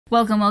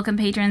Welcome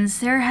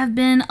patrons. There have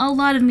been a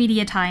lot of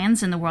media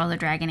tie-ins in the world of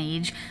Dragon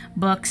Age.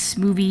 Books,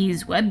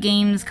 movies, web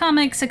games,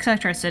 comics,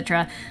 etc,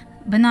 etc.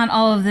 But not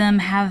all of them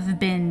have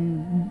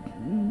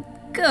been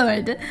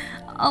good.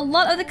 A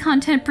lot of the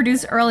content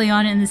produced early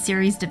on in the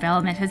series'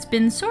 development has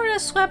been sort of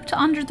swept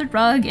under the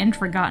rug and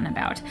forgotten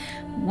about.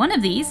 One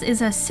of these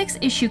is a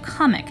 6-issue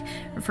comic,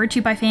 referred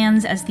to by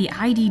fans as the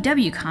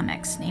IDW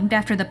comics, named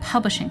after the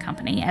publishing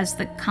company, as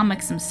the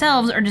comics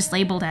themselves are just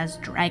labeled as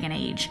Dragon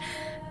Age.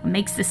 What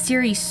makes the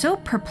series so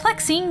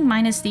perplexing,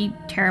 minus the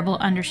terrible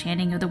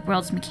understanding of the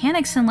world's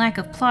mechanics and lack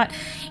of plot,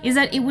 is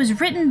that it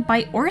was written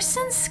by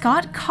Orson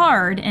Scott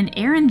Card and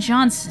Aaron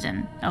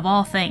Johnston, of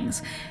all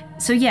things.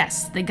 So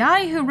yes, the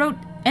guy who wrote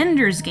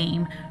Ender's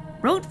Game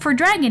wrote for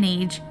Dragon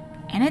Age,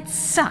 and it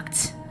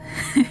sucked.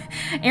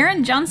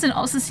 Aaron Johnston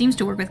also seems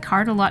to work with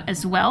Card a lot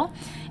as well.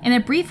 In a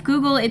brief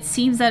Google, it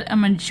seems that a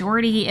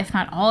majority, if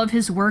not all of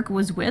his work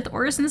was with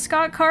Orson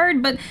Scott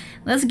Card, but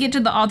let's get to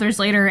the authors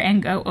later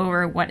and go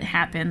over what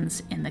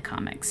happens in the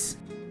comics.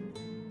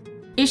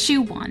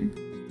 Issue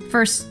 1.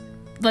 First,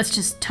 let's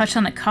just touch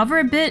on the cover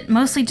a bit,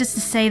 mostly just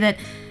to say that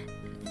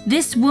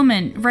this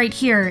woman right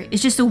here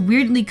is just a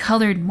weirdly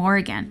colored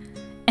Morrigan,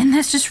 and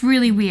that's just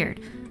really weird.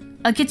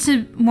 I'll get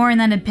to more in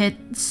that a bit,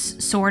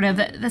 sort of.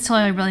 That's all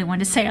I really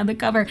wanted to say on the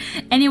cover.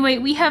 Anyway,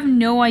 we have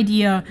no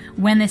idea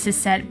when this is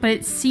set, but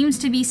it seems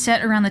to be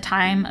set around the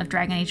time of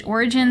Dragon Age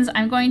Origins.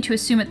 I'm going to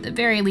assume at the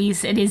very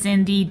least it is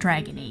in the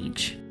Dragon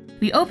Age.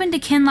 We open to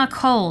Kinloch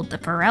Hold, the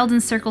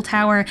Ferelden Circle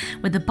Tower,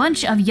 with a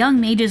bunch of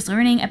young mages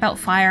learning about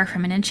fire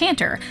from an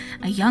enchanter.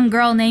 A young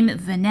girl named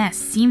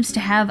Vanessa seems to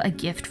have a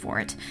gift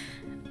for it.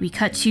 We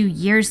cut to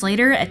years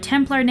later, a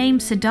Templar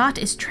named Sadat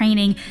is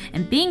training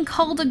and being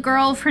called a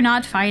girl for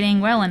not fighting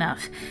well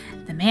enough.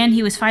 The man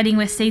he was fighting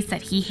with states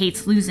that he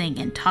hates losing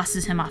and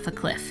tosses him off a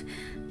cliff.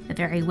 The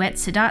very wet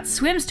Sadat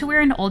swims to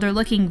where an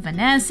older-looking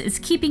Vanessa is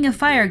keeping a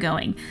fire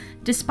going.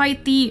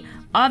 Despite the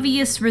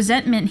obvious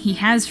resentment he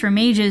has for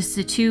mages,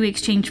 the two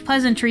exchange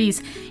pleasantries,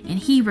 and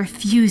he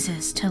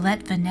refuses to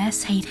let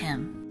Vanessa hate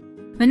him.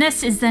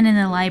 Vanessa is then in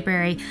the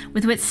library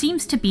with what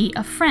seems to be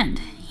a friend.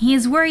 He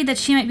is worried that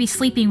she might be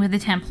sleeping with the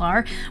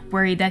Templar,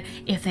 worried that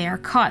if they are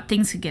caught,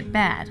 things could get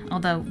bad,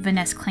 although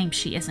Vanessa claims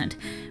she isn't.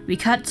 We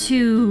cut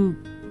to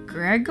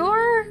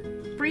Gregor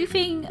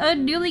briefing a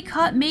newly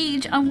caught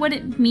mage on what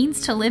it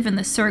means to live in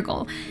the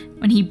Circle.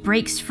 When he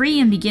breaks free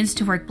and begins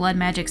to work blood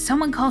magic,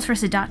 someone calls for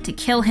Sadat to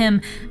kill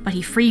him, but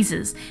he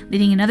freezes,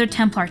 leading another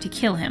Templar to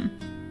kill him.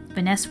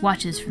 Vanessa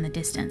watches from the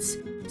distance.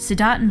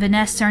 Sadat and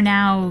Vanessa are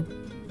now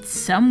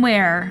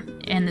somewhere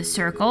in the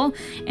Circle,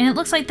 and it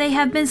looks like they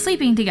have been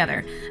sleeping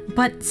together,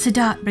 but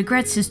Sadat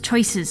regrets his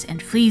choices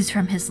and flees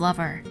from his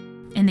lover.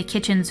 In the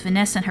kitchens,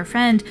 Vanessa and her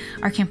friend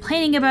are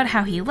complaining about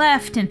how he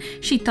left, and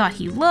she thought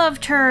he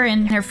loved her,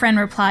 and her friend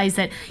replies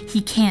that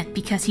he can't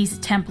because he's a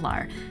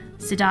Templar.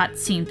 Sadat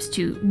seems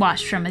to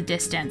watch from a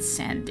distance,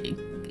 and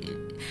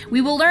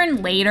we will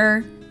learn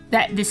later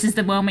that this is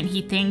the moment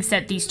he thinks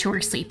that these two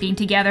are sleeping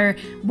together,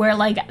 where,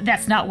 like,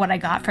 that's not what I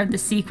got from the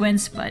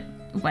sequence, but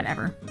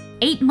whatever.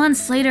 8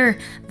 months later,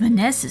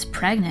 Vanessa is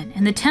pregnant,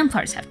 and the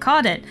Templars have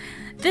caught it.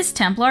 This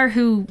Templar,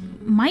 who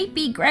might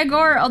be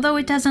Gregor, although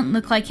it doesn't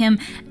look like him,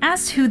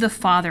 asks who the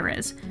father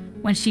is.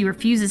 When she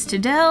refuses to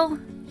tell,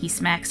 he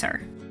smacks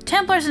her.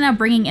 Templars are now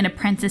bringing in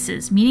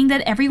apprentices, meaning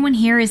that everyone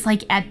here is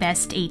like at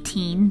best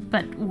 18,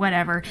 but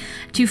whatever,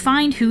 to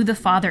find who the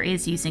father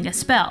is using a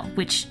spell,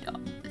 which,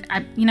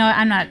 I'm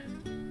not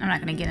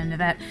gonna get into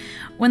that.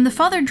 When the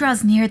father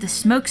draws near, the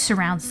smoke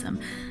surrounds them.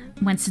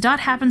 When Sadat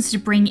happens to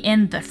bring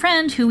in the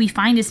friend, who we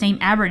find is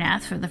named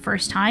Abernath for the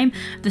first time,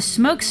 the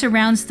smoke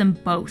surrounds them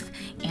both,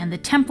 and the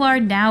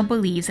Templar now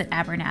believes that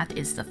Abernath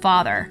is the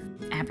father.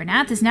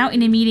 Abernath is now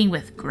in a meeting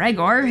with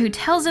Gregor, who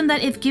tells him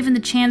that if given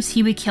the chance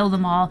he would kill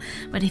them all,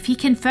 but if he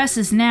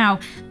confesses now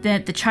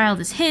that the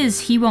child is his,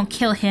 he won't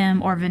kill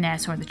him or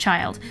Vanessa or the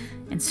child,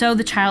 and so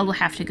the child will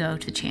have to go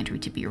to the chantry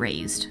to be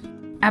raised.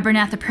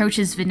 Abernath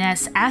approaches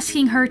Vanessa,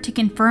 asking her to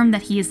confirm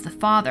that he is the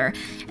father,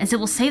 as it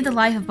will save the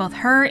life of both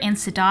her and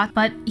Sadat,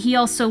 but he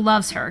also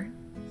loves her.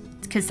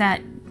 Because I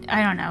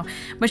don't know.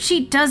 But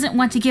she doesn't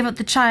want to give up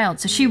the child,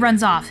 so she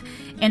runs off.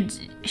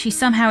 And she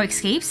somehow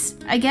escapes,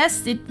 I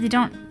guess?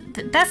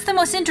 That's the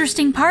most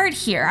interesting part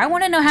here. I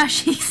want to know how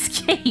she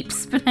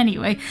escapes. But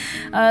anyway,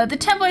 the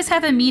Templars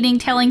have a meeting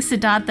telling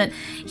Sadat that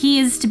he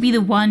is to be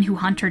the one who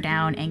hunt her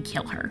down and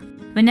kill her.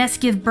 Vanessa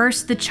gives birth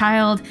to the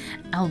child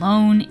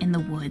alone in the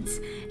woods.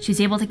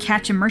 She's able to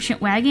catch a merchant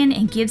wagon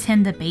and gives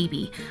him the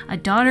baby, a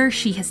daughter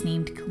she has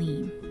named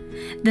Clean.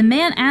 The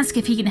man asks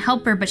if he can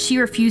help her, but she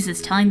refuses,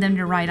 telling them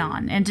to ride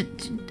on.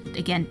 And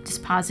again,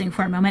 just pausing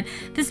for a moment,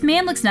 this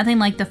man looks nothing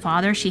like the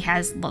father she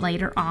has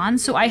later on,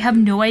 so I have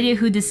no idea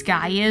who this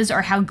guy is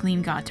or how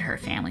Gleam got to her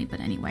family, but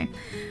anyway.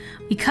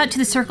 We cut to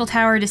the Circle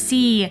Tower to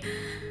see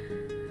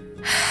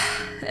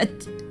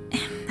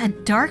a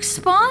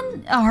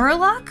darkspawn? A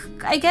Hurlock,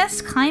 I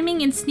guess,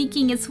 climbing and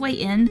sneaking its way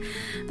in.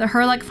 The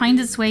Hurlock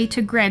finds its way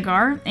to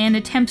Gregor and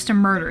attempts to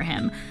murder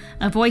him.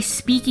 A voice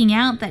speaking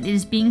out that it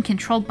is being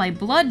controlled by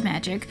blood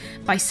magic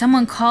by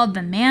someone called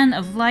the Man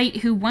of Light,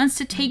 who wants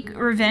to take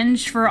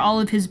revenge for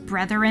all of his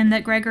brethren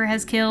that Gregor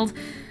has killed.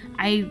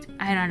 I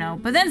don't know.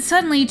 But then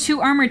suddenly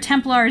 2 armored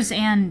Templars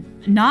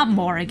and not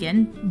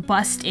Morrigan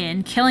bust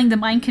in, killing the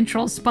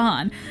mind-controlled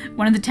spawn.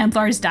 One of the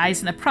Templars dies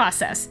in the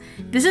process.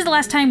 This is the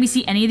last time we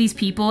see any of these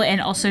people,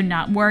 and also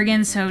not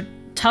Morrigan, so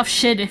tough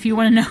shit if you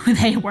want to know who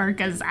they were,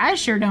 because I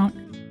sure don't.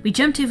 We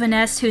jump to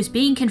Vanessa, who is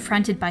being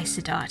confronted by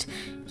Sadat.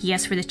 He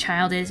asks where the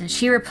child is, and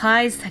she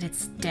replies that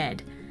it's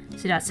dead.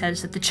 Sadat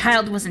says that the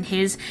child wasn't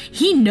his.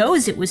 He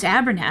knows it was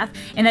Abernath,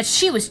 and that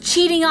she was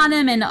cheating on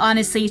him, and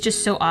honestly, it's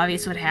just so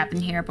obvious what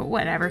happened here, but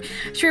whatever.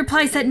 She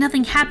replies that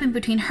nothing happened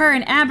between her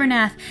and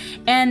Abernath,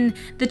 and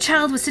the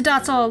child was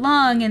Sadat's all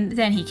along, and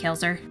then he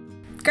kills her.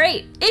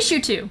 Great!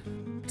 Issue 2!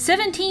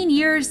 17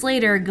 years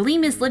later,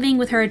 Gleam is living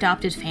with her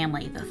adopted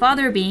family, the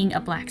father being a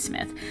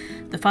blacksmith.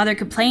 The father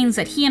complains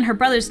that he and her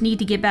brothers need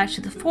to get back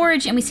to the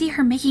forge, and we see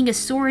her making a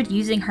sword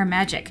using her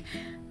magic.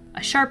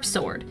 A sharp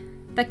sword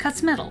that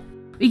cuts metal.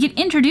 We get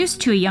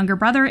introduced to a younger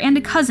brother and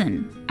a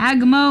cousin,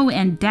 Agmo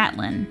and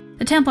Datlin.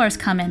 The Templars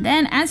come in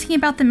then, asking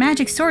about the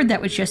magic sword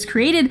that was just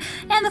created,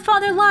 and the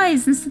father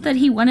lies and says that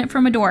he won it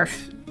from a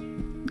dwarf.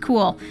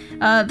 Cool.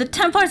 The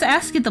Templars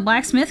ask if the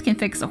blacksmith can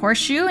fix the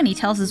horseshoe, and he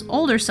tells his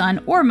older son,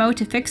 Ormo,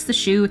 to fix the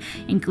shoe,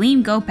 and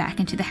Gleam go back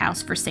into the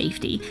house for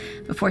safety.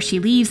 Before she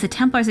leaves, the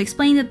Templars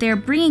explain that they're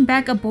bringing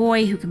back a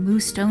boy who can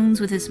move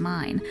stones with his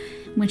mind.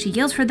 When she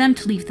yells for them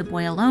to leave the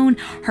boy alone,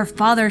 her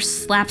father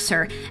slaps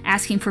her,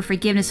 asking for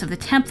forgiveness of the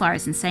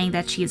Templars and saying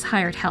that she has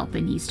hired help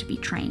and needs to be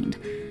trained.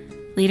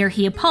 Later,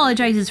 he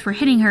apologizes for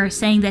hitting her,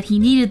 saying that he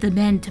needed the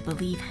men to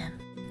believe him.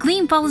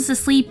 Gleam falls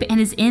asleep and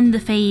is in the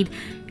Fade.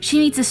 She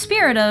meets a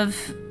spirit of...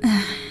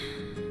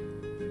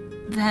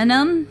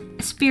 Venom?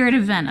 A spirit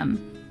of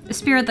venom. A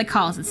spirit that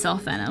calls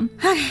itself Venom.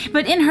 Okay,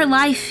 but in her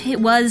life,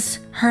 it was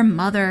her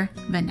mother,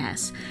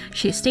 Vanessa.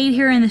 She has stayed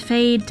here in the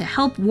Fade to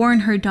help warn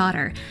her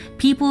daughter.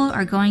 People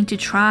are going to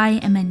try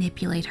and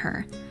manipulate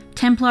her.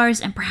 Templars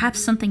and perhaps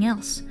something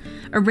else.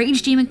 A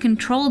rage demon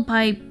controlled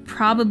by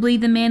probably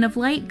the Man of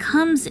Light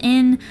comes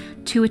in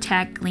to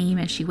attack Gleam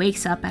as she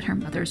wakes up at her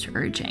mother's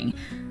urging.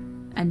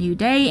 A new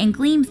day, and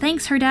Gleam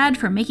thanks her dad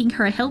for making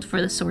her a hilt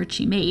for the sword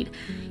she made.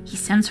 He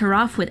sends her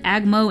off with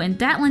Agmo and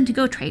Datlin to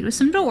go trade with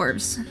some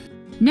dwarves.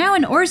 Now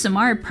in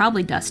Orzammar,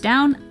 probably dust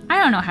down. I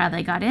don't know how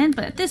they got in,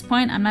 but at this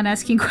point, I'm not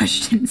asking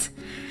questions.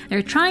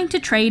 They're trying to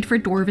trade for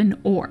Dwarven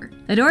ore.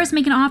 The dwarves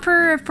make an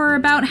offer for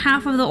about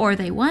half of the ore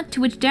they want,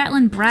 to which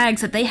Datlin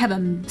brags that they have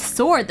a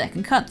sword that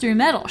can cut through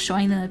metal,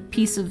 showing the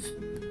piece of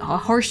a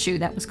horseshoe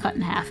that was cut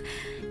in half.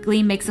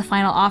 Gleam makes the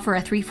final offer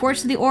at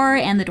 3/4 of the ore,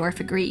 and the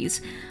dwarf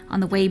agrees. On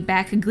the way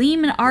back,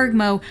 Gleam and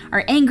Agmo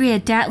are angry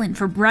at Datlin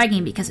for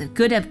bragging because it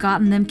could have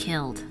gotten them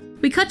killed.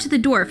 We cut to the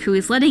dwarf, who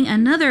is letting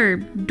another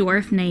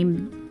dwarf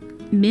named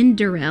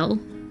Minderel,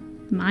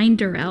 I'm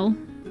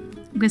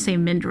gonna say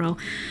Minderel,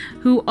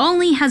 who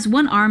only has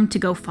one arm, to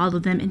go follow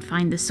them and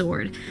find the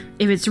sword.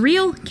 If it's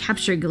real,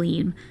 capture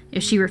Gleam.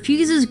 If she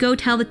refuses, go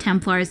tell the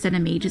Templars that a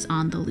mage is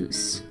on the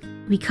loose.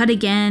 We cut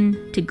again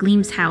to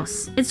Gleam's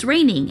house. It's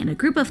raining, and a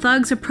group of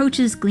thugs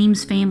approaches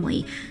Gleam's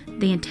family.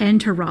 They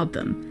intend to rob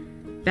them.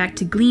 Back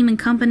to Gleam and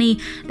company,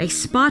 they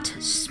spot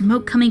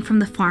smoke coming from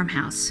the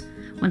farmhouse.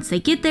 Once they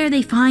get there,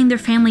 they find their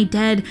family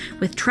dead,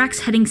 with tracks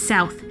heading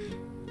south,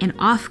 and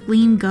off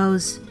Gleam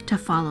goes to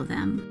follow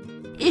them.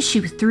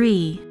 Issue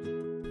 3.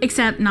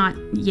 Except not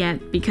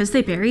yet, because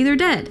they bury their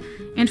dead.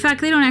 In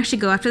fact, they don't actually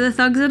go after the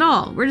thugs at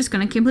all. We're just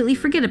gonna completely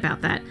forget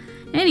about that.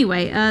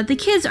 Anyway, the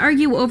kids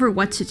argue over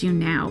what to do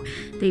now.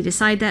 They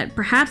decide that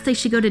perhaps they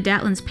should go to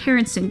Datlin's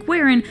parents in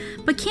Gwerin,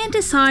 but can't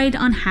decide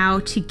on how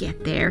to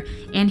get there.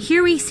 And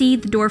here we see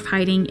the dwarf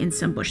hiding in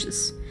some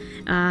bushes.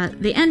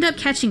 They end up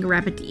catching a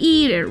rabbit to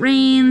eat, it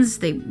rains,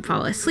 they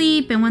fall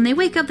asleep, and when they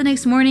wake up the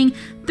next morning,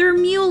 their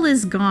mule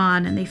is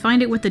gone, and they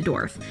find it with the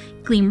dwarf.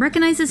 Gleam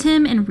recognizes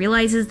him and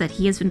realizes that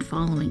he has been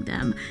following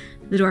them.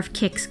 The dwarf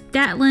kicks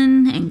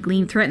Datlin, and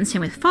Gleam threatens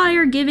him with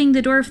fire, giving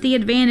the dwarf the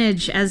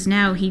advantage, as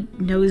now he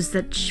knows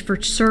that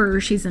for sure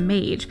she's a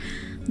mage.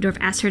 The dwarf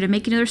asks her to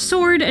make another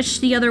sword, as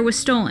the other was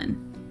stolen.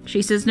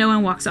 She says no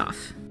and walks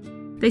off.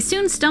 They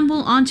soon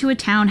stumble onto a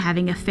town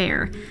having a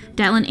fair.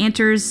 Datlin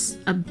enters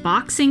a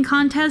boxing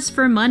contest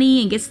for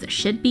money and gets the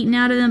shit beaten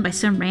out of him by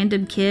some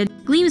random kid.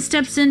 Gleam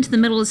steps into the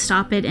middle to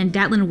stop it, and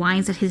Datlin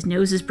whines that his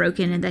nose is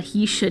broken and that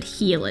he should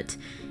heal it.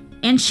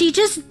 And she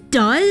just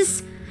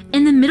does?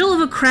 In the middle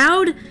of a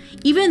crowd?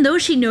 Even though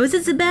she knows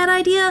it's a bad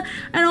idea?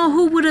 I know,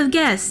 who would have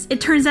guessed?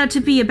 It turns out to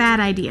be a bad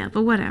idea,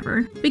 but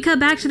whatever. We cut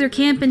back to their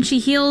camp, and she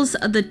heals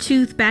the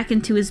tooth back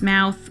into his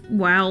mouth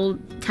while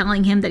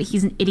telling him that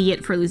he's an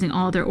idiot for losing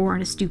all their ore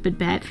on a stupid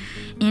bet.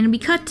 And we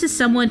cut to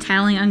someone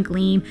tattling on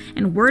Gleam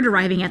and word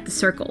arriving at the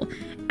circle.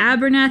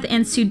 Abernath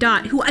and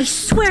Sadat, who I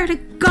swear to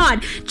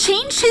God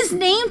changed his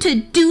name to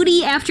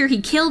Duty after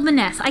he killed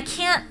Vanessa. I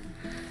can't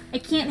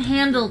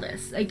handle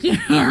this. I can't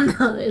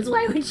handle this.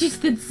 Why would you?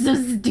 That's so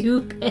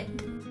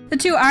stupid. The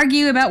two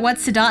argue about what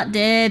Sadat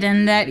did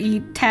and that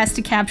he has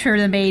to capture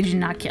the mage and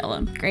not kill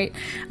him. Great.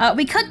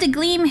 We cut to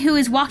Gleam, who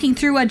is walking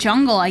through a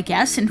jungle, I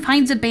guess, and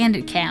finds a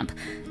bandit camp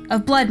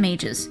of blood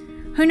mages.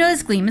 Who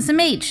knows Gleam is a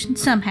mage,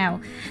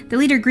 somehow. The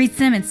leader greets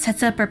them and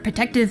sets up a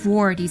protective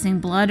ward using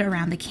blood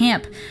around the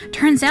camp.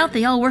 Turns out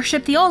they all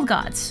worship the old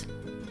gods.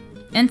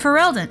 And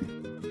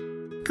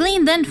Ferelden.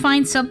 Gleam then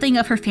finds something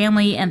of her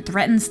family and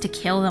threatens to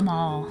kill them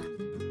all.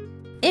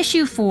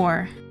 Issue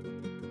 4.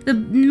 The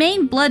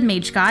main blood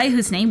mage guy,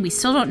 whose name we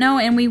still don't know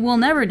and we will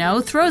never know,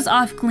 throws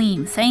off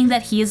Gleam, saying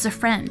that he is a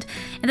friend,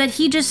 and that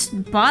he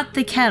just bought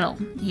the kettle.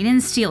 He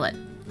didn't steal it.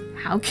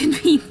 How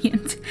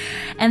convenient.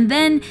 And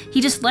then he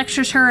just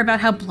lectures her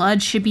about how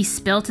blood should be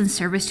spilt in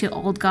service to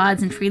old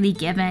gods and freely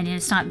given, and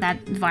it's not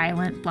that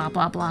violent, blah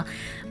blah blah.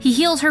 He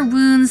heals her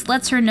wounds,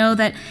 lets her know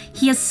that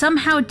he has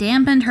somehow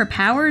dampened her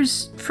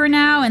powers for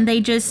now, and they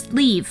just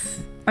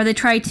leave. Or they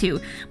try to.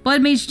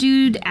 Blood Mage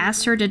Dude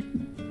asks her to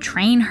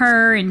train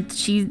her, and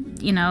she,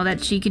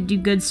 that she could do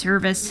good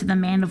service to the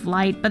Man of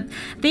Light, but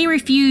they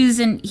refuse,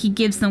 and he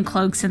gives them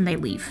cloaks and they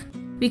leave.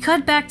 We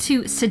cut back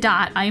to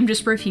Sadat. I am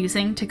just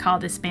refusing to call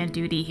this man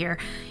Duty here.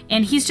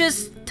 And he's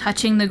just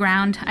touching the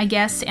ground, I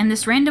guess, and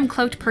this random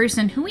cloaked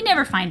person, who we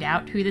never find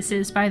out who this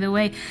is, by the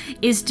way,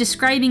 is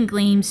describing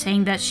Gleam,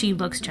 saying that she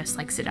looks just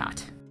like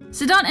Sadat.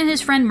 Sadat and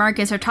his friend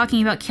Marcus are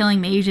talking about killing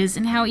mages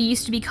and how he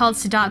used to be called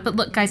Sadat, but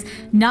look guys,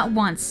 not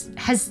once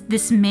has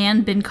this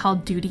man been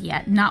called Duty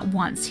yet. Not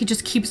once. He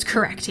just keeps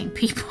correcting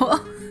people.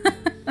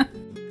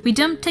 We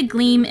jump to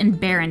Gleam in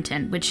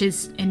Barrington, which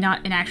is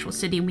not an actual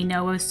city we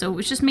know of, so it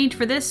was just made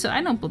for this, so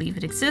I don't believe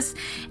it exists,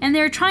 and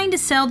they're trying to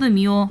sell the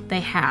mule they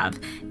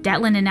have.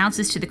 Datlin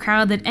announces to the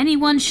crowd that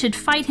anyone should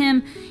fight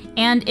him,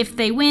 and if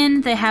they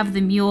win, they have the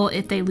mule.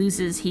 If they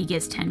loses, he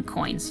gets 10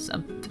 coins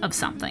of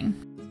something.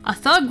 A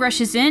thug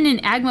rushes in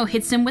and Agmo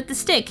hits him with the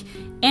stick,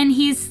 and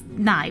he's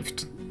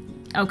knifed.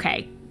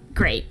 Okay,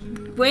 great.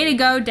 Way to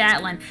go,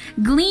 Datlin.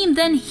 Gleam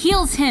then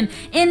heals him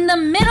in the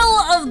middle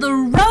of the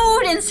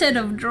road instead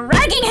of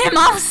dragging him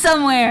off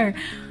somewhere.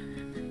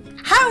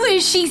 How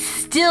is she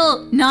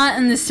still not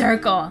in the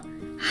circle?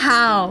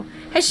 How?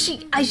 Has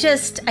she? I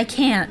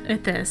can't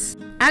with this.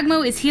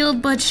 Agmo is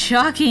healed, but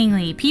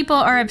shockingly, people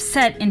are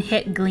upset and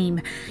hit Gleam.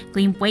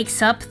 Gleam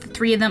wakes up, the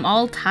three of them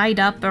all tied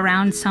up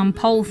around some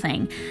pole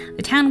thing.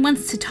 The town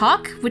wants to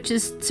talk, which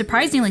is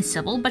surprisingly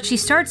civil, but she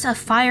starts a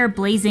fire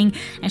blazing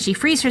and she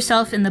frees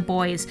herself and the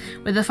boys,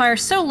 with the fire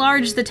so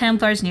large the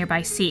Templars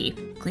nearby see.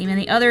 Gleam and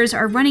the others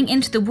are running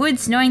into the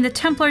woods knowing the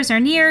Templars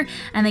are near,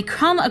 and they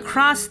come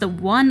across the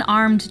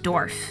one-armed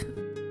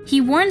dwarf.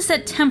 He warns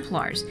that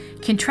Templars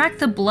can track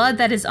the blood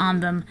that is on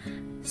them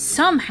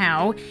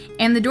somehow,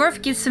 and the dwarf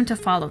gets them to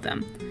follow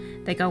them.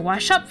 They go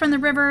wash up from the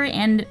river,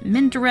 and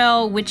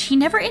Mindrel, which he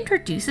never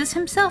introduces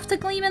himself to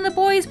Gleam and the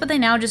boys, but they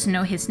now just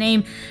know his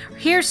name,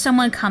 hears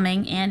someone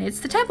coming, and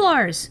it's the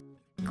Templars.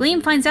 Gleam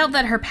finds out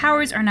that her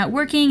powers are not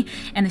working,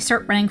 and they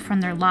start running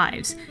from their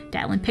lives.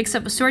 Datlin picks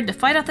up a sword to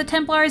fight off the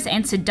Templars,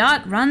 and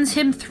Sadat runs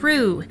him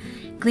through.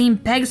 Gleam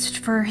begs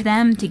for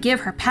them to give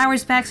her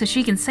powers back so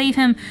she can save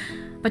him,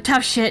 but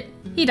tough shit,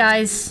 he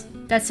dies.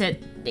 That's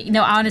it.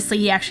 No, honestly,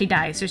 he actually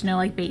dies. There's no,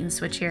 bait and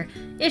switch here.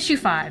 Issue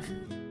 5.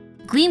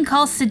 Gleam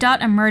calls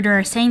Sadat a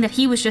murderer, saying that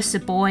he was just a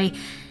boy,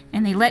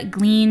 and they let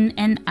Gleam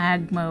and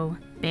Agmo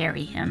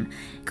bury him.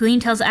 Gleam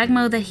tells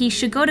Agmo that he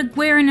should go to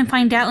Gweren and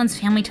find Datlin's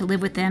family to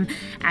live with them.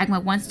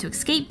 Agmo wants to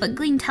escape, but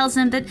Gleam tells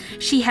him that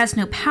she has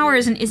no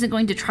powers and isn't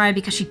going to try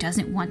because she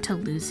doesn't want to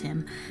lose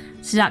him.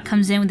 Sadat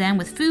comes in then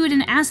with food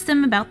and asks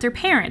them about their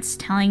parents,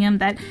 telling him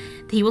that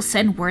he will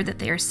send word that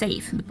they are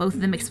safe. Both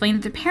of them explain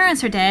that their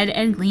parents are dead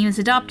and Gleam is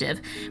adoptive,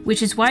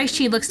 which is why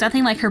she looks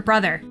nothing like her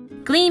brother.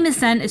 Gleam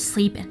is then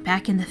asleep and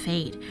back in the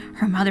Fade.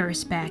 Her mother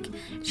is back.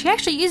 She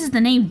actually uses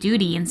the name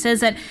Duty and says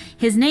that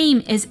his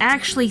name is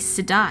actually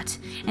Sadat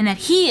and that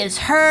he is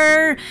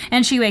her,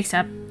 and she wakes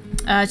up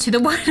to the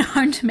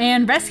one-armed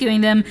man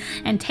rescuing them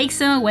and takes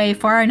them away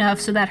far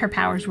enough so that her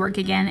powers work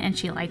again, and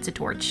she lights a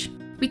torch.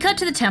 We cut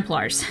to the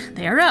Templars.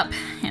 They are up,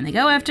 and they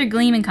go after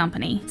Gleam and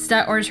company.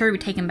 Sadat orders her to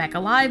be taken back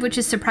alive, which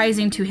is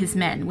surprising to his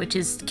men, which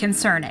is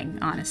concerning,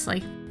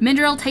 honestly.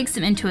 Mindrel takes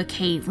them into a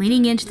cave,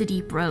 leading into the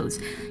deep roads.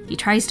 He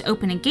tries to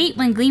open a gate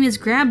when Gleam is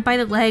grabbed by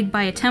the leg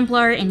by a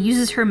Templar and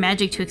uses her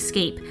magic to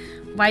escape.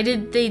 Why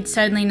did they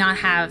suddenly not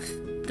have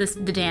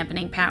the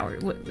dampening power?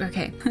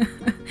 Okay.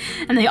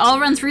 And they all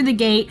run through the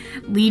gate,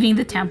 leaving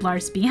the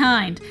Templars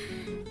behind.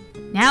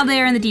 Now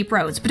they are in the deep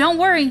roads, but don't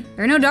worry,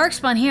 there are no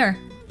Darkspawn here.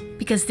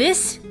 Because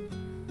this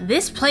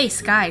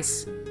place,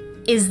 guys,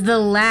 is the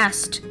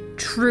last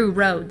true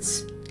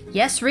roads.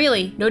 Yes,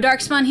 really, no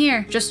Darkspawn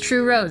here, just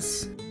true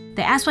roads.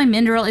 They ask why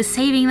Mindrel is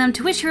saving them,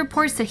 to which he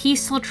reports that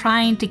he's still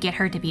trying to get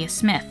her to be a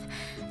smith.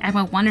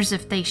 Agmo wonders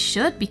if they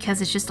should,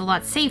 because it's just a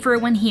lot safer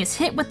when he is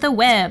hit with the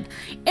web.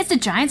 It's a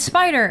giant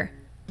spider.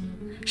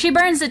 She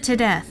burns it to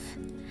death.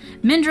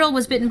 Mindril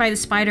was bitten by the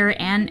spider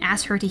and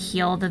asked her to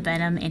heal the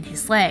venom in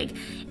his leg.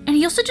 And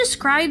he also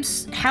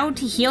describes how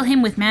to heal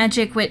him with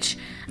magic, which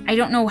I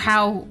don't know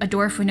how a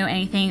dwarf would know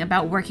anything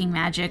about working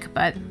magic,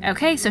 but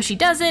okay, so she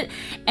does it.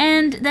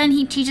 And then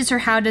he teaches her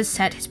how to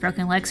set his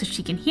broken leg so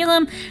she can heal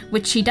him,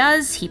 which she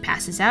does. He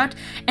passes out.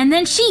 And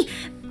then she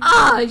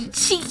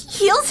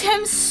heals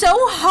him so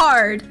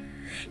hard.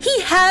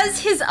 He has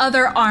his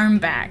other arm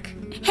back.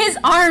 His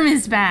arm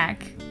is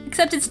back,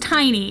 except it's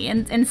tiny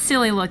and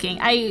silly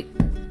looking.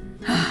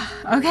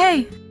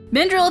 Okay.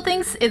 Mindril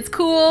thinks it's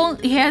cool.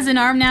 He has an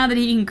arm now that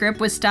he can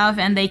grip with stuff,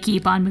 and they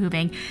keep on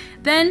moving.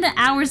 Then,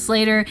 hours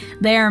later,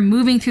 they are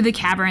moving through the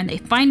cavern. They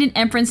find an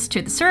entrance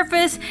to the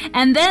surface,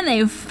 and then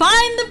they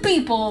find the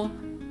people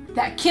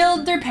that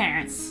killed their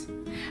parents.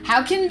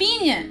 How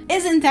convenient.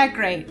 Isn't that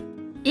great?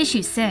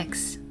 Issue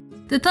 6.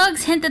 The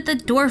thugs hint that the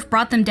dwarf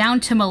brought them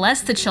down to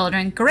molest the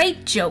children.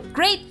 Great joke,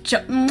 great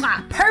joke,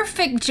 mwah,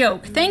 perfect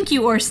joke. Thank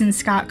you, Orson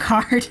Scott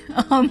Card.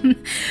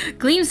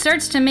 Gleam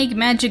starts to make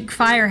magic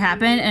fire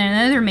happen, and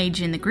another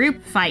mage in the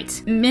group fights.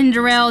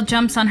 Mindril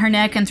jumps on her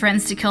neck and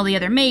threatens to kill the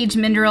other mage.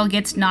 Mindril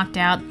gets knocked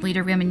out. The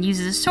leader woman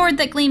uses a sword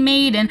that Gleam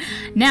made, and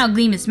now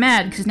Gleam is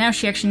mad because now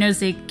she actually knows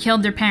they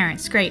killed their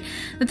parents. Great.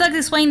 The thugs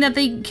explain that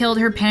they killed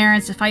her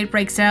parents. The fight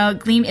breaks out.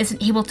 Gleam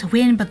isn't able to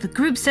win, but the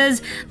group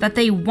says that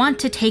they want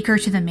to take her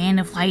to the Man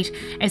of Light,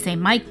 as they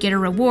might get a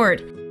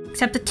reward.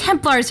 Except the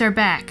Templars are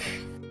back.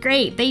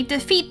 Great, they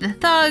defeat the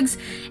thugs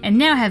and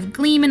now have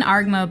Gleam and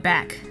Argmo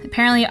back.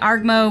 Apparently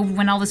Argmo,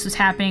 when all this was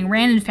happening,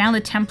 ran and found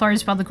the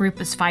Templars while the group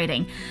was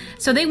fighting.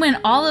 So they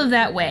went all of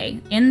that way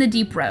in the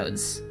deep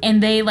roads,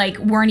 and they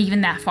weren't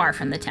even that far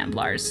from the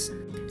Templars.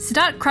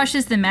 Sadat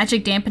crushes the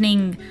magic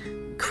dampening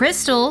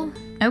crystal,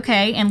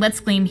 okay, and lets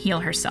Gleam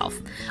heal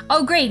herself.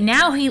 Oh great,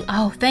 now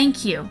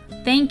thank you.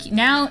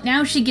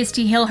 Now she gets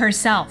to heal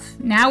herself.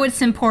 Now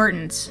it's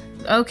important.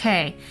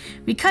 Okay.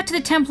 We cut to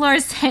the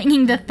Templars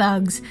hanging the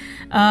thugs.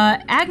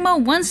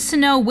 Agmo wants to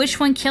know which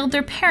one killed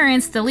their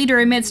parents. The leader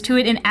admits to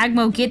it, and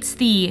Agmo gets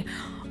the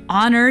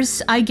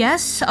honors, I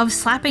guess, of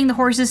slapping the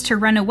horses to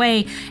run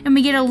away, and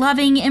we get a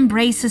loving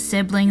embrace of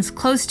siblings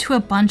close to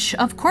a bunch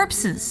of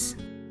corpses.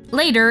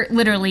 Later,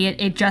 literally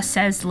it just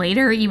says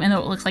later, even though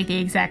it looks like the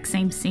exact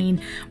same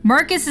scene,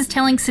 Marcus is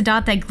telling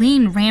Sadat that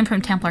Gleam ran from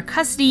Templar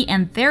custody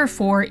and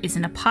therefore is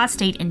an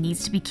apostate and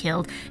needs to be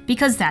killed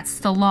because that's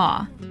the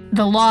law.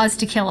 The law is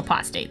to kill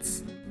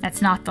apostates.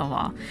 That's not the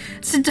law.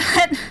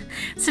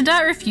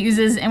 Sadat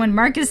refuses, and when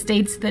Marcus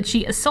states that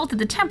she assaulted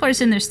the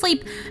Templars in their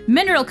sleep,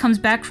 Mindril comes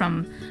back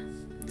from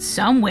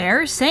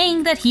somewhere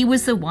saying that he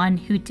was the one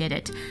who did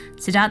it.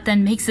 Sadat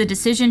then makes the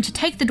decision to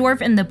take the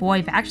dwarf and the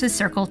boy back to the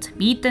circle to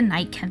meet the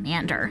Knight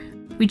Commander.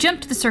 We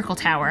jump to the circle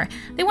tower.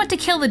 They want to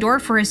kill the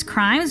dwarf for his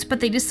crimes, but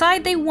they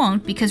decide they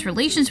won't because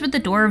relations with the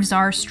dwarves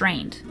are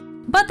strained.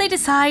 But they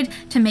decide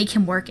to make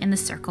him work in the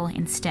circle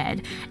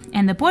instead.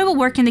 And the boy will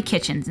work in the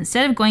kitchens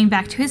instead of going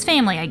back to his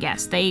family, I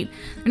guess. They're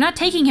not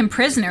taking him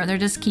prisoner, they're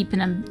just keeping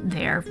him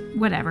there,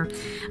 whatever.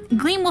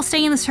 Gleam will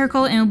stay in the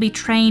circle and will be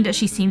trained as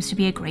she seems to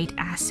be a great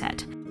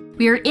asset.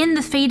 We are in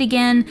the Fade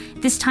again.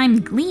 This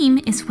time Gleam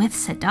is with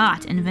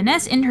Sadat, and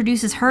Vanessa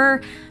introduces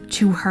her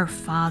to her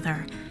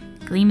father.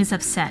 Gleam is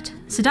upset.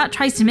 Sadat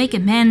tries to make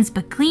amends,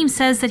 but Gleam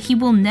says that he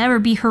will never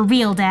be her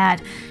real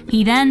dad.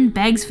 He then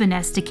begs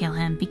Vanessa to kill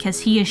him because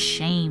he is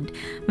shamed.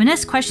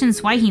 Vanessa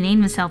questions why he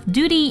named himself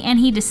Duty, and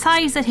he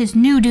decides that his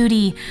new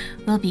duty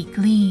will be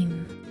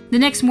Gleam. The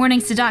next morning,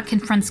 Sadat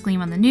confronts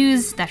Gleam on the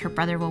news that her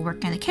brother will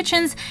work in the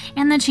kitchens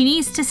and that she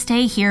needs to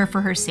stay here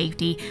for her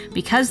safety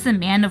because the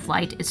Man of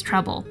Light is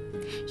trouble.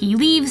 He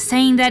leaves,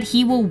 saying that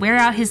he will wear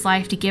out his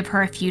life to give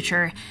her a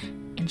future,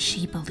 and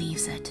she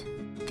believes it.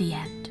 The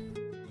end.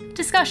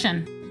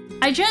 Discussion.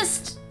 I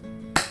don't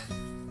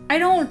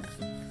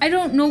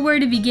know where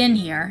to begin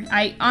here.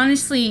 I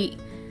honestly,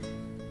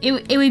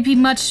 it would be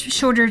much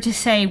shorter to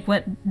say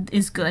what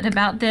is good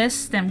about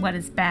this than what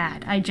is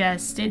bad.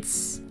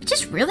 It's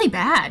just really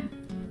bad.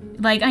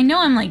 I know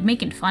I'm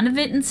making fun of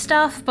it and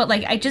stuff, but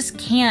I just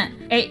can't.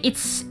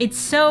 It's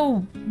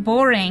so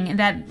boring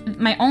that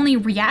my only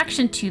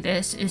reaction to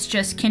this is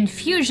just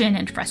confusion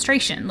and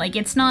frustration.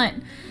 Which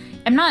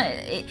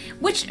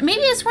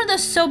maybe it's one of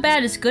those so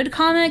bad it's good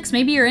comics.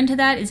 Maybe you're into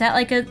that. Is that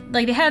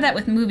they have that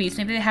with movies?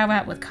 Maybe they have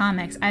that with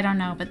comics. I don't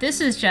know, but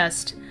this is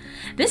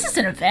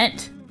an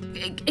event.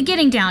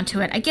 Getting down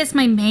to it, I guess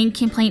my main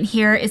complaint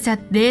here is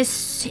that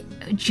this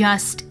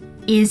just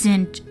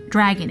isn't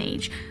Dragon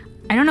Age.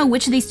 I don't know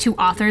which of these two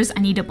authors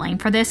I need to blame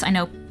for this. I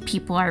know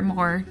people are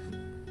more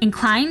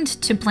inclined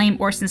to blame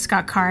Orson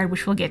Scott Card,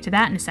 which we'll get to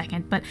that in a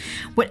second, but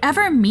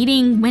whatever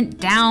meeting went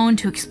down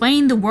to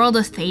explain the world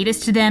of Thetis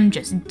to them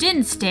just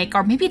didn't stick,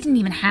 or maybe it didn't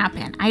even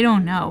happen. I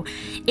don't know.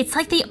 It's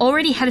like they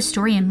already had a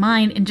story in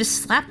mind and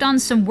just slapped on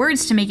some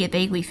words to make it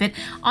vaguely fit.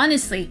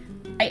 Honestly,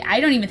 I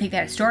don't even think they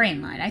had a story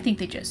in mind. I think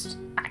they just,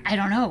 I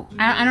don't know.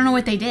 I don't know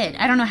what they did.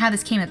 I don't know how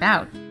this came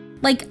about.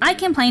 I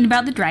complained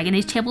about the Dragon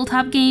Age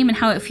tabletop game and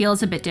how it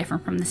feels a bit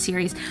different from the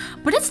series,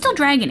 but it's still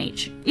Dragon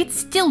Age. It's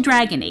still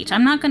Dragon Age.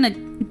 I'm not gonna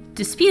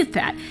dispute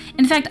that.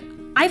 In fact,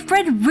 I've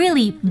read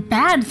really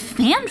bad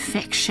fan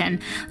fiction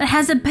that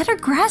has a better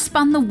grasp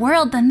on the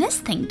world than this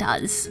thing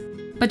does.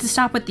 But to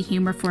stop with the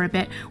humor for a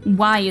bit,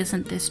 why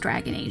isn't this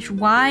Dragon Age?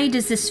 Why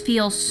does this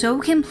feel so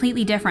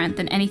completely different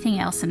than anything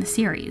else in the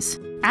series?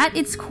 At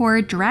its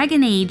core,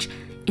 Dragon Age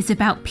is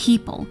about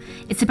people.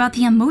 It's about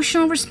the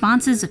emotional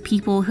responses of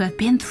people who have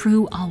been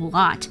through a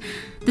lot.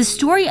 The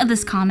story of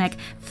this comic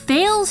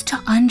fails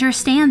to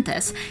understand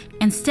this.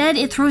 Instead,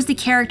 it throws the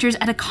characters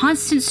at a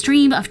constant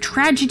stream of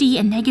tragedy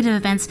and negative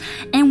events,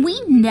 and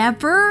we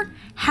never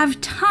have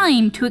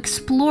time to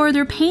explore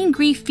their pain,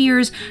 grief,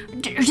 fears,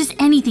 or just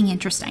anything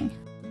interesting.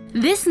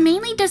 This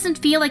mainly doesn't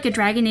feel like a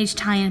Dragon Age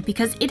tie-in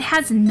because it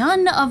has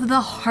none of the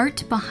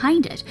heart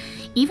behind it.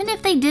 Even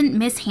if they didn't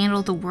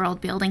mishandle the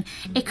world building,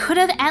 it could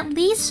have at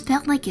least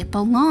felt like it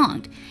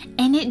belonged,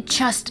 and it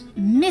just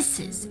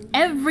misses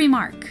every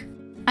mark.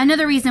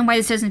 Another reason why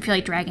this doesn't feel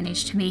like Dragon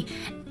Age to me,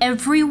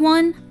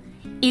 everyone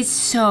is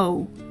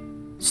so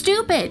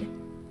stupid.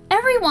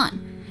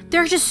 Everyone.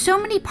 There are just so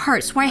many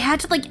parts where I had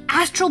to like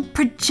astral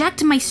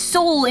project my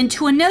soul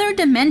into another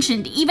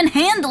dimension to even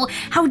handle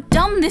how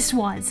dumb this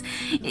was.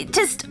 It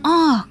just,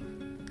 oh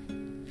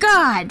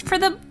God. For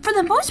the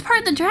most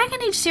part, the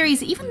Dragon Age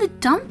series, even the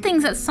dumb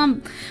things that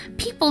some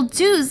people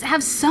do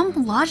have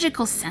some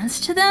logical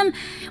sense to them.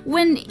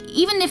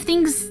 Even when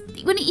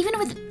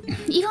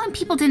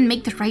people didn't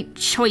make the right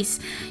choice,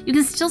 you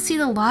can still see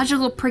the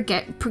logical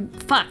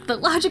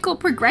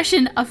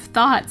progression of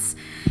thoughts.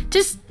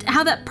 Just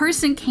how that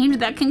person came to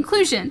that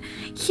conclusion.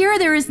 Here,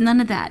 there is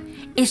none of that.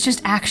 It's just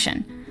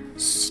action.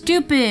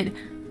 Stupid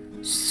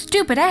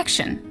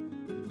action.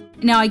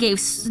 Now, I gave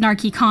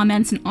snarky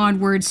comments and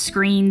odd-word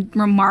screen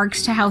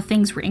remarks to how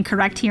things were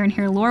incorrect here and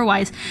here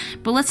lore-wise,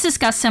 but let's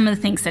discuss some of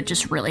the things that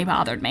just really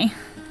bothered me.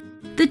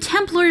 The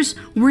Templars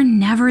were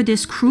never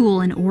this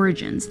cruel in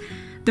Origins.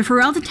 The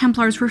Ferelden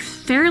Templars were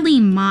fairly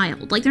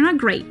mild. Like, they're not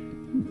great,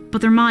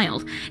 but they're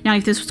mild. Now,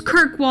 if this was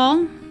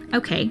Kirkwall,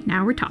 okay,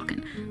 now we're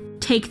talking.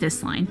 Take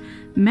this line.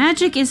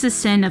 Magic is a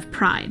sin of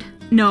pride.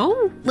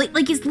 No,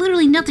 like it's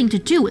literally nothing to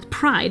do with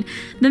pride.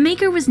 The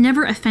Maker was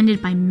never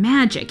offended by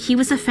magic. He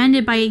was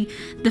offended by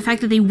the fact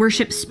that they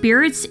worship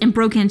spirits and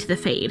broke into the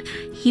Fade.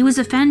 He was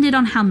offended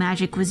on how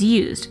magic was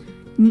used.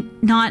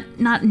 Not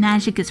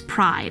magic is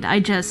pride.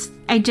 What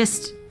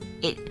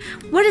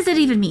does that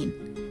even mean?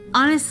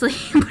 Honestly,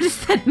 what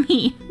does that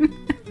mean?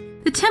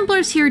 The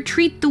Templars here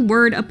treat the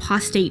word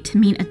apostate to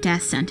mean a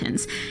death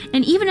sentence.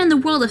 And even in the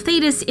world of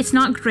Thedas, it's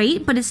not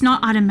great, but it's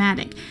not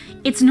automatic.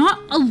 It's not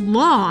a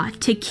law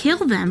to kill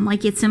them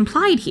like it's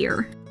implied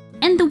here.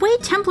 And the way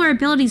Templar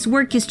abilities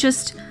work is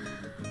just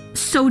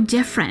so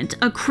different.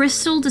 A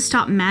crystal to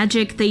stop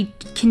magic, they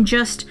can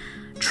just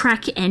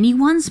track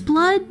anyone's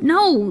blood?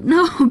 No,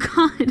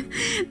 God.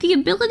 The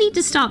ability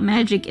to stop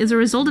magic is a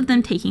result of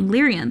them taking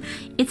lyrium.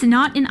 It's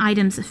not an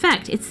item's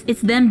effect.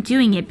 It's them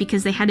doing it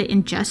because they had to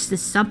ingest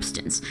this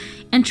substance.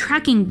 And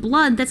tracking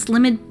blood, that's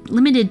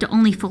limited to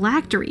only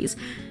phylacteries,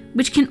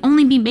 which can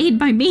only be made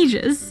by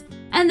mages.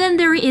 And then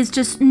there is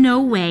just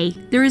no way,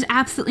 there is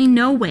absolutely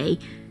no way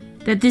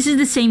that this is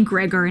the same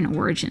Gregor in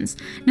Origins.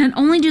 Not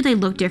only do they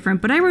look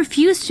different, but I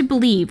refuse to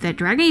believe that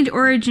Dragon Age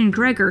Origin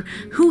Gregor,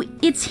 who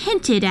it's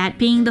hinted at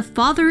being the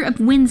father of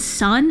Wynn's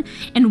son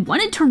and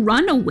wanted to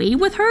run away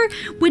with her,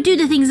 would do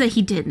the things that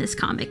he did in this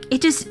comic.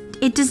 It just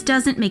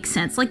doesn't make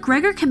sense. Like,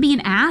 Gregor could be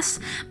an ass,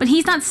 but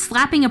he's not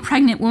slapping a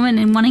pregnant woman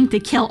and wanting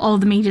to kill all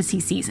the mages he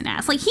sees an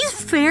ass. Like, he's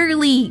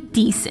fairly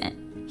decent.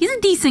 He's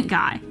a decent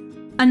guy.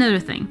 Another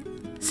thing.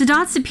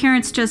 Sadat's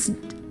appearance just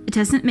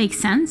doesn't make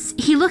sense.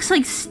 He looks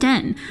like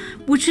Sten,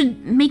 which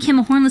would make him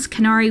a hornless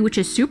Canary, which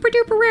is super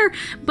duper rare,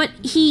 but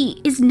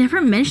he is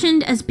never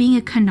mentioned as being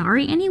a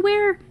Canary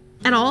anywhere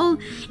at all,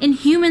 and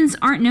humans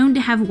aren't known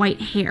to have white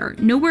hair.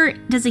 Nowhere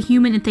does a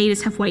human in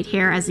Thedas have white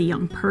hair as a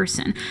young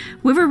person.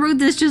 Whoever wrote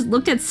this just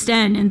looked at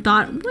Sten and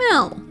thought,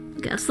 well,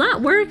 guess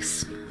that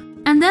works.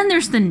 And then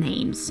there's the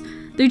names.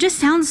 They just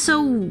sound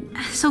so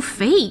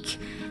fake.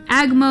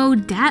 Agmo,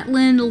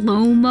 Datlin,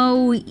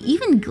 Lomo,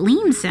 even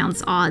Gleam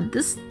sounds odd.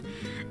 This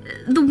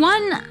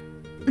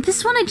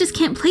one I just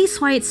can't place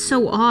why it's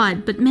so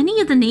odd, but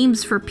many of the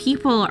names for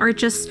people are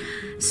just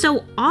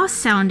so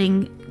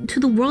awe-sounding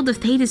to the world of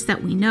Thedas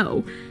that we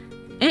know.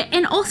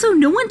 And also,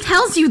 no one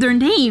tells you their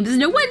names.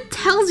 No one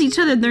tells each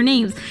other their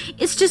names.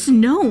 It's just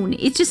known.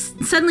 It's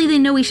just suddenly they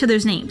know each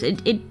other's names.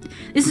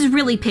 This is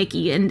really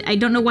picky, and I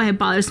don't know why it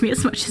bothers me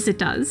as much as it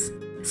does.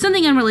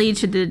 Something unrelated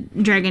to the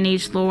Dragon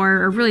Age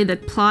lore, or really the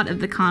plot of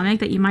the comic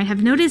that you might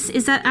have noticed,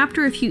 is that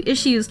after a few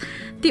issues,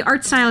 the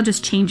art style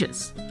just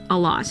changes a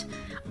lot.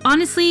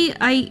 Honestly,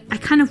 I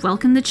kind of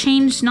welcome the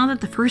change. Not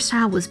that the first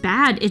style was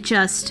bad, it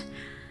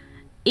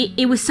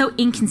was so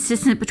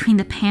inconsistent between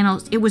the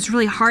panels. It was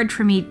really hard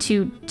for me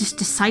to just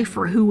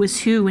decipher who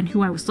was who and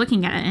who I was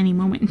looking at any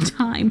moment in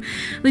time.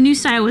 The new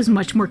style was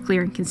much more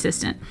clear and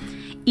consistent.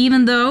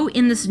 Even though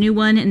in this new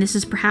one, and this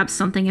is perhaps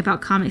something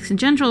about comics in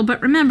general, but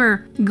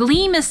remember,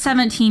 Gleam is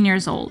 17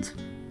 years old.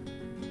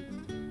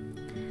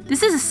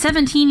 This is a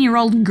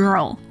 17-year-old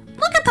girl.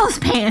 Look at those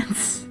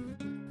pants!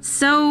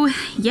 So,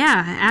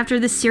 yeah, after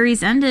this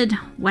series ended,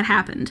 what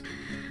happened?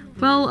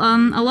 Well,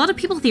 a lot of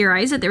people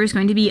theorized that there was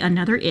going to be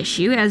another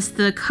issue, as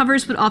the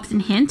covers would often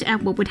hint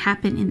at what would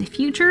happen in the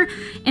future,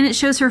 and it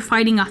shows her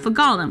fighting off a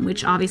golem,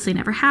 which obviously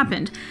never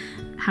happened.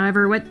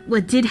 However,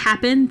 what did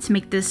happen to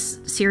make this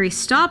series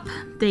stop,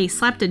 they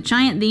slapped a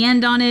giant The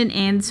End on it,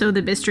 and so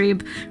the mystery of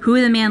who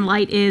the man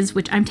Light is,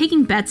 which I'm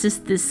taking bets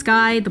is this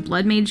guy, the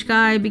Blood Mage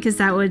guy, because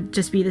that would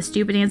just be the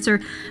stupid answer,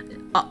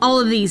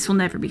 all of these will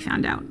never be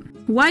found out.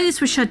 Why this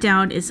was shut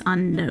down is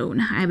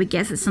unknown. I would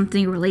guess it's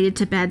something related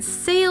to bad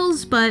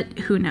sales, but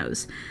who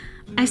knows.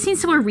 I've seen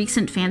some more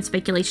recent fan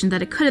speculation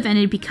that it could have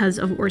ended because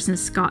of Orson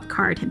Scott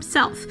Card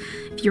himself.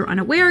 If you're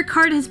unaware,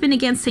 Card has been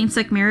against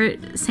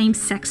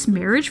same-sex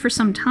marriage for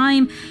some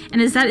time,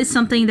 and as that is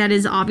something that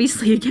is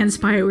obviously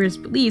against BioWare's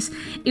beliefs,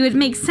 it would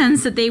make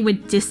sense that they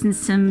would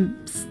distance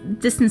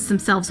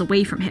themselves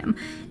away from him.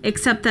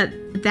 Except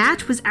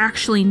that was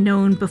actually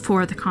known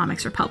before the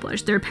comics were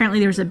published. There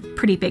was a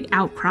pretty big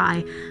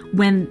outcry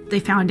when they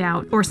found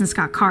out Orson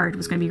Scott Card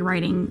was going to be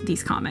writing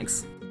these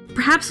comics.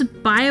 Perhaps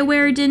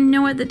BioWare didn't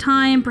know at the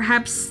time,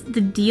 perhaps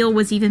the deal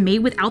was even made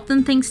without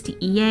them thanks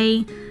to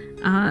EA.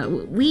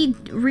 We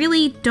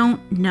really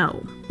don't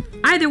know.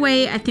 Either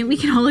way, I think we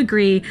can all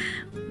agree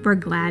we're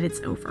glad it's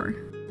over.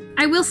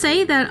 I will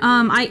say that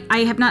I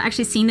have not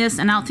actually seen this,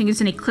 and I don't think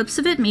there's any clips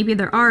of it. Maybe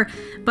there are,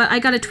 but I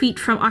got a tweet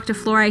from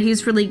Octafluoride.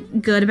 He's really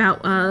good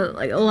about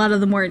like a lot of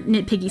the more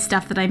nitpicky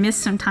stuff that I miss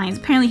sometimes.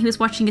 Apparently, he was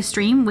watching a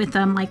stream with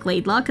like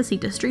Laidlaw, because he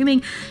does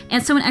streaming,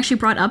 and someone actually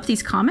brought up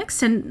these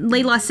comics, and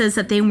Laidlaw says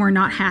that they were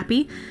not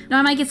happy. Now,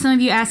 I might get some of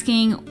you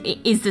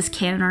asking, is this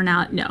canon or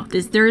not? No,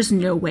 there is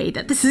no way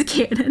that this is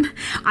canon.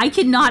 I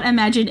cannot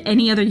imagine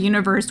any other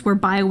universe where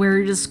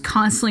BioWare is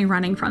constantly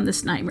running from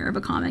this nightmare of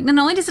a comic. Not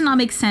only does it not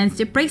make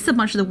sense, it breaks a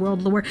bunch of the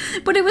world lore,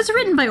 but it was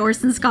written by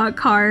Orson Scott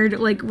Card.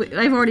 Like,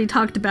 I've already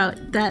talked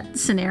about that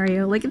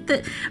scenario. Like,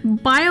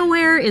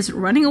 BioWare is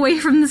running away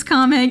from this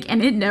comic,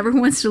 and it never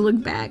wants to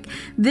look back.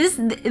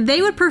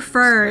 They would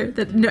prefer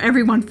that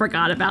everyone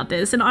forgot about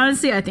this, and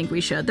honestly, I think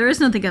we should. There is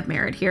nothing of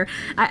merit here.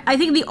 I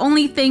think the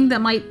only thing that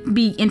might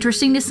be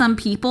interesting to some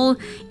people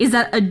is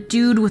that a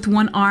dude with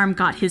one arm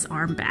got his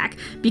arm back,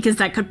 because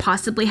that could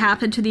possibly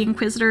happen to the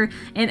Inquisitor,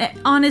 and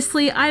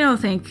honestly, I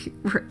don't think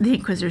the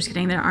Inquisitor's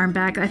getting their arm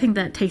back. I think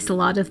that takes a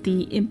lot of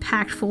the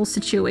impactful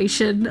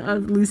situation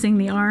of losing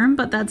the arm,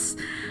 but that's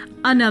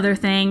another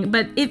thing.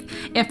 But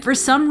if for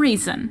some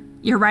reason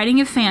you're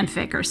writing a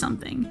fanfic or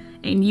something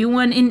and you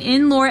want an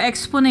in-lore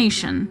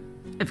explanation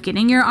of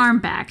getting your arm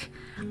back,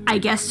 I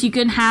guess you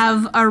can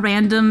have a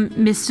random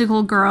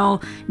mystical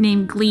girl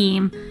named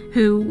Gleam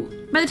who,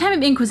 by the time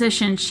of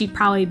Inquisition, she'd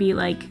probably be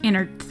like in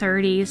her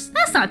 30s.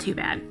 That's not too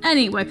bad.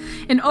 Anyway,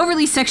 an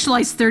overly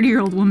sexualized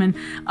 30-year-old woman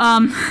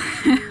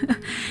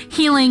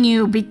healing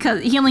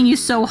you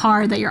so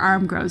hard that your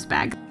arm grows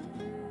back.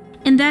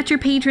 And that, your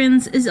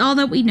patrons, is all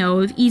that we know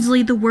of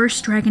easily the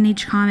worst Dragon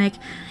Age comic,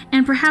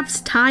 and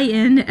perhaps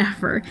tie-in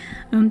ever.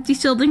 Do you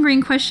still have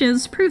lingering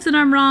questions, proof that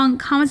I'm wrong,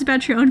 comments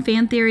about your own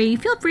fan theory?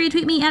 Feel free to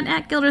tweet me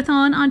at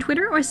Gilderthon on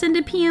Twitter, or send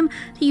a PM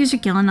to user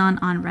Gillanon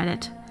on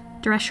Reddit.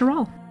 Duress your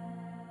roll.